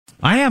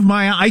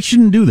I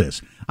shouldn't do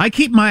this. I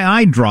keep my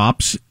eye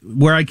drops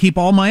where I keep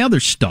all my other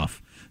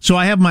stuff. So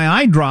I have my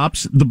eye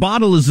drops. The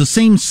bottle is the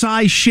same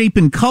size, shape,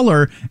 and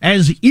color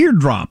as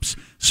eardrops.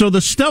 So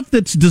the stuff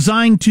that's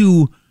designed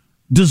to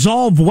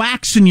dissolve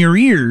wax in your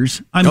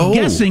ears, I'm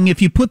guessing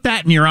if you put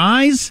that in your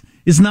eyes,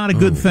 is not a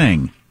good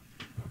thing.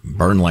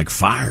 Burn like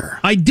fire.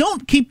 I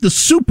don't keep the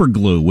super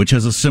glue, which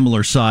has a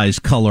similar size,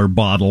 color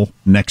bottle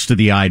next to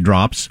the eye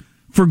drops,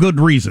 for good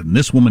reason.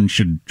 This woman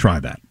should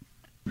try that.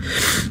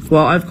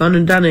 Well, I've gone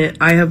and done it.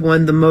 I have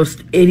won the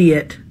most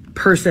idiot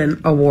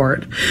person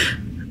award.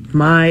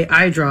 My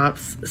eye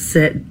drops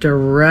sit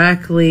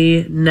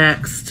directly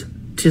next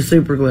to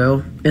super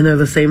glue, and they're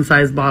the same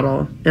size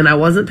bottle. And I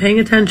wasn't paying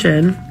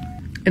attention,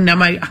 and now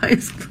my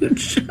eyes glued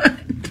shut. I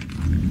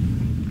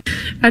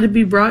had to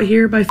be brought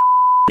here by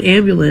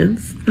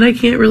ambulance, and I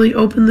can't really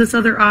open this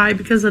other eye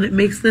because then it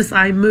makes this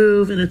eye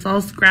move, and it's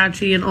all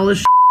scratchy and all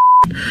this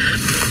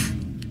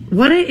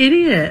What an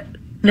idiot.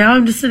 Now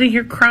I'm just sitting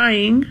here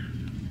crying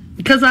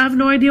because I have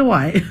no idea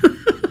why.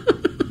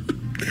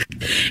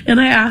 And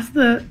I asked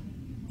the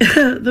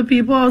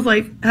people, I was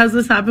like, has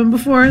this happened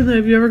before?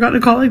 Have you ever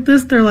gotten a call like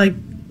this? They're like,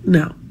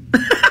 no.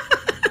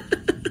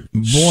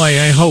 Boy,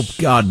 I hope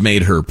God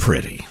made her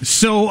pretty.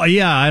 So,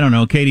 yeah, I don't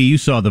know. Katie, you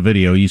saw the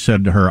video. You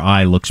said her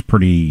eye looks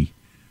pretty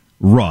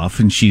rough,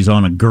 and she's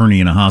on a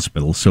gurney in a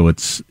hospital, so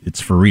it's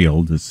for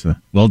real. It's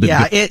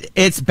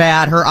it's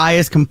bad. Her eye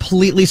is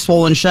completely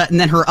swollen shut, and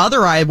then her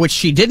other eye, which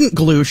she didn't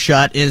glue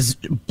shut, is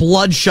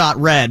bloodshot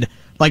red,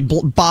 like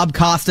Bob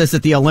Costas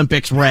at the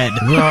Olympics red.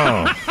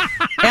 Oh.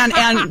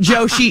 and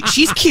Joe,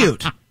 she's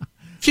cute.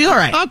 She's all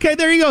right. Okay,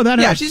 there you go. That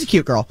helps. She's a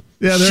cute girl.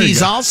 Yeah,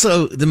 she's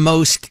also the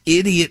most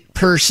idiot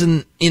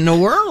person in the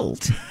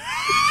world.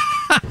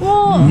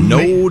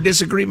 No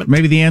disagreement.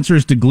 Maybe the answer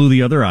is to glue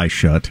the other eye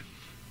shut.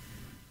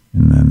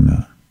 And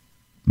then,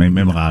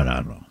 maybe, I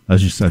don't know. I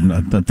was just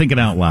I'm thinking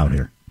out loud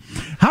here.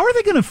 How are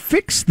they going to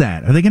fix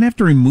that? Are they going to have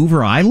to remove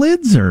her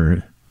eyelids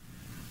or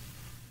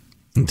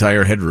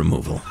entire head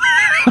removal?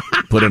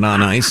 Put it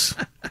on ice?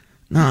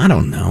 No, I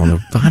don't know.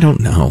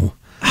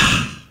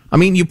 I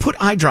mean, you put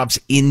eye drops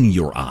in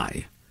your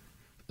eye.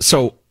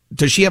 So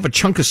does she have a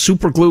chunk of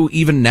super glue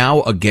even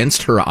now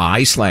against her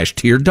eye /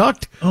 tear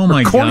duct? Oh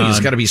my God! Her cornea's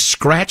got to be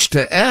scratched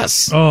to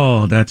S.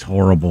 Oh, that's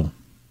horrible.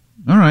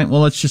 All right.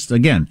 Well,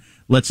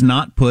 let's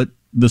not put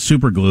the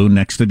super glue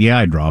next to the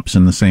eye drops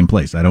in the same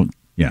place.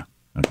 Yeah.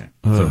 Okay.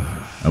 So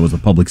that was a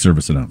public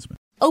service announcement.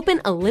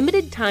 Open a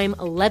limited-time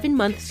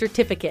 11-month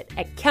certificate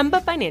at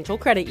Kemba Financial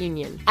Credit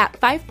Union. At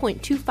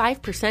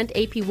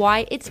 5.25%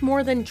 APY, it's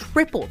more than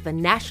triple the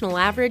national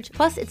average,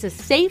 plus it's a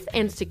safe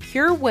and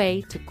secure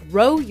way to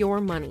grow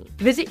your money.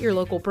 Visit your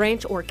local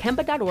branch or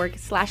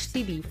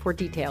kemba.org/CD for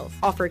details.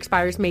 Offer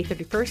expires May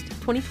 31st,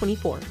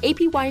 2024.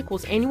 APY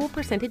equals annual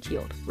percentage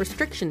yield.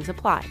 Restrictions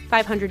apply.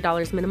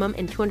 $500 minimum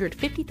and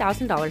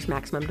 $250,000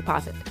 maximum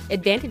deposit.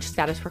 Advantage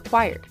status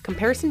required.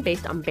 Comparison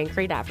based on bank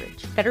rate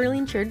average. Federally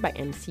insured by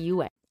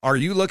NCUA. Are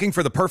you looking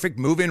for the perfect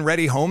move-in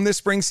ready home this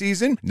spring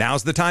season?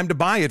 Now's the time to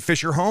buy at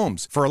Fisher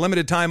Homes. For a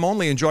limited time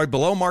only, enjoy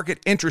below-market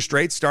interest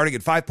rates starting at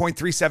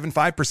 5.375%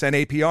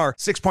 APR,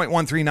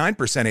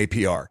 6.139%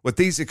 APR. With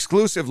these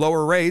exclusive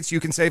lower rates, you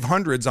can save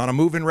hundreds on a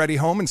move-in ready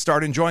home and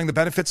start enjoying the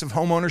benefits of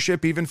home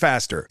ownership even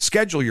faster.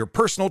 Schedule your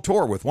personal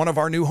tour with one of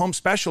our new home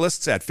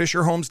specialists at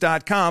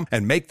FisherHomes.com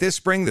and make this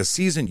spring the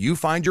season you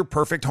find your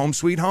perfect home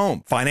sweet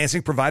home.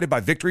 Financing provided by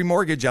Victory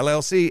Mortgage,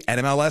 LLC,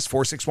 NMLS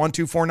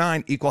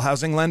 461249, Equal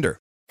Housing Lender.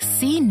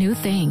 See new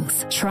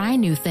things, try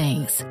new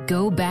things,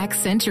 go back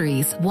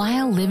centuries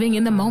while living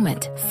in the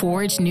moment,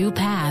 forge new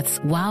paths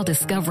while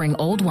discovering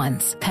old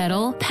ones,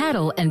 pedal,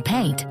 paddle, and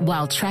paint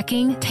while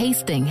trekking,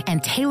 tasting,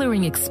 and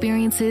tailoring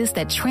experiences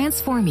that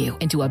transform you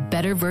into a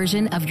better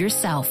version of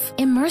yourself.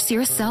 Immerse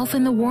yourself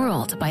in the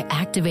world by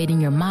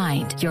activating your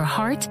mind, your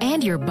heart,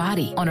 and your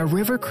body on a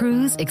river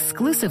cruise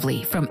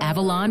exclusively from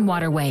Avalon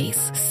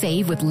Waterways.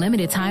 Save with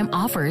limited time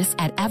offers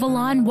at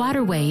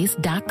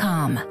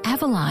AvalonWaterways.com.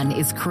 Avalon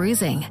is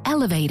cruising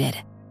elevated.